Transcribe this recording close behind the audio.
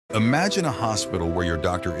Imagine a hospital where your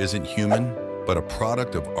doctor isn't human, but a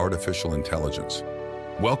product of artificial intelligence.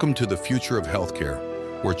 Welcome to the future of healthcare,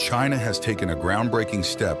 where China has taken a groundbreaking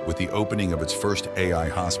step with the opening of its first AI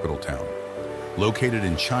hospital town. Located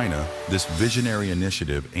in China, this visionary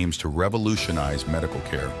initiative aims to revolutionize medical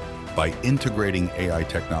care by integrating AI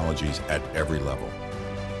technologies at every level.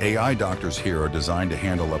 AI doctors here are designed to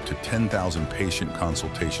handle up to 10,000 patient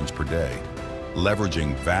consultations per day,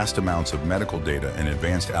 leveraging vast amounts of medical data and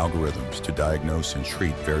advanced algorithms to diagnose and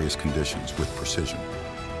treat various conditions with precision.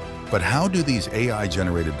 But how do these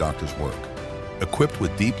AI-generated doctors work? Equipped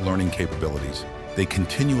with deep learning capabilities, they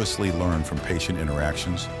continuously learn from patient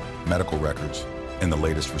interactions, medical records, and the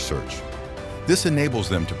latest research. This enables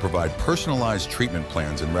them to provide personalized treatment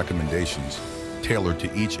plans and recommendations tailored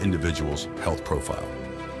to each individual's health profile.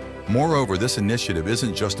 Moreover, this initiative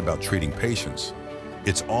isn't just about treating patients.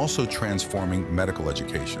 It's also transforming medical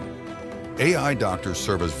education. AI doctors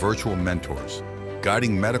serve as virtual mentors,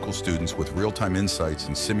 guiding medical students with real-time insights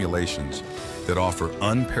and simulations that offer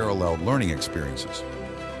unparalleled learning experiences.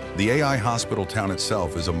 The AI hospital town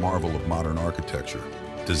itself is a marvel of modern architecture,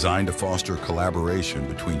 designed to foster collaboration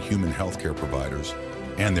between human healthcare providers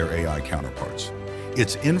and their AI counterparts.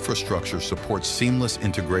 Its infrastructure supports seamless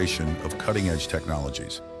integration of cutting-edge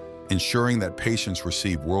technologies, ensuring that patients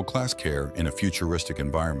receive world-class care in a futuristic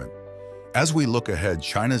environment. As we look ahead,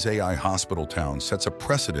 China's AI hospital town sets a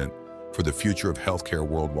precedent for the future of healthcare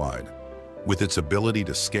worldwide. With its ability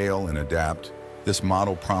to scale and adapt, this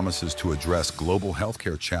model promises to address global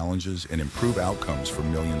healthcare challenges and improve outcomes for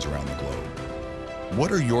millions around the globe. What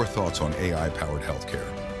are your thoughts on AI-powered healthcare?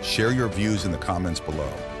 Share your views in the comments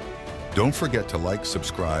below. Don't forget to like,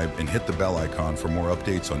 subscribe, and hit the bell icon for more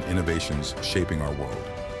updates on innovations shaping our world.